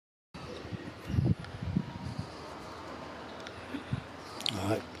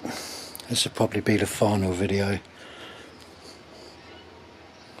This will probably be the final video.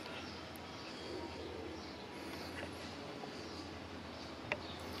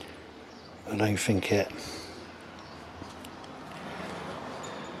 I don't think it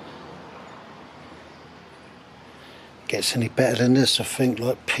gets any better than this. I think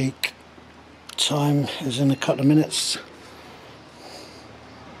like peak time is in a couple of minutes.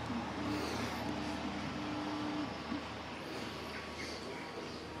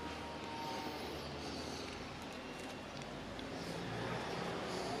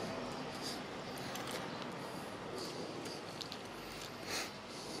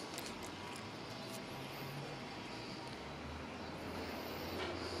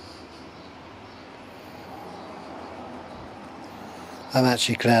 I'm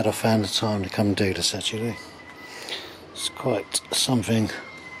actually glad I found the time to come and do this actually. It's quite something.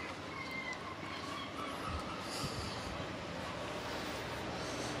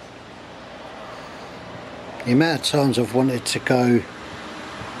 The amount of times I've wanted to go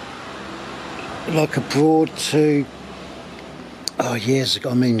like abroad to, oh years ago,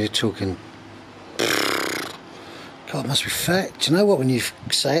 I mean you're talking, God, it must be fact. Do you know what, when you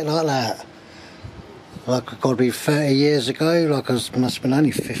say it like that? Like I've got to be 30 years ago, like I must have been only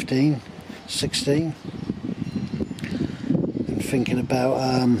 15, 16. And thinking about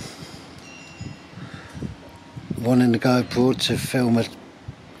wanting to go abroad to film a,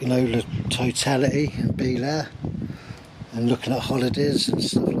 you know, the totality and be there. And looking at holidays and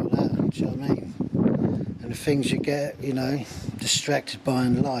stuff like that, do you know what I mean? And the things you get, you know, distracted by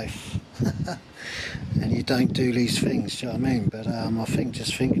in life. And you don't do these things, do you know what I mean? But I think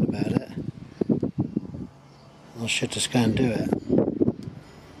just thinking about it, I should just go and do it.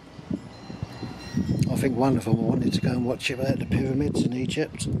 I think one of them I wanted to go and watch about the pyramids in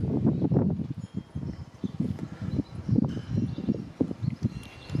Egypt.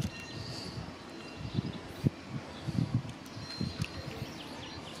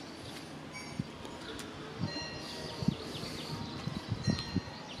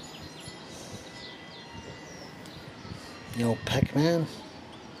 The old Pac-Man.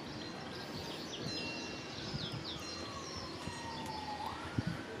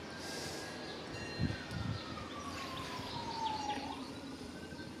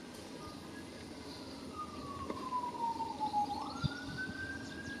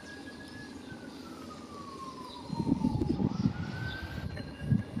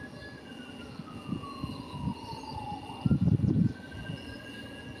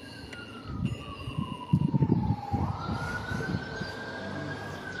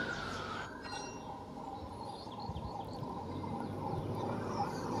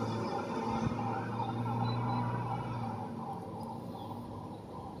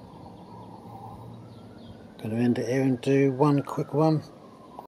 Going to end it here and do one quick one.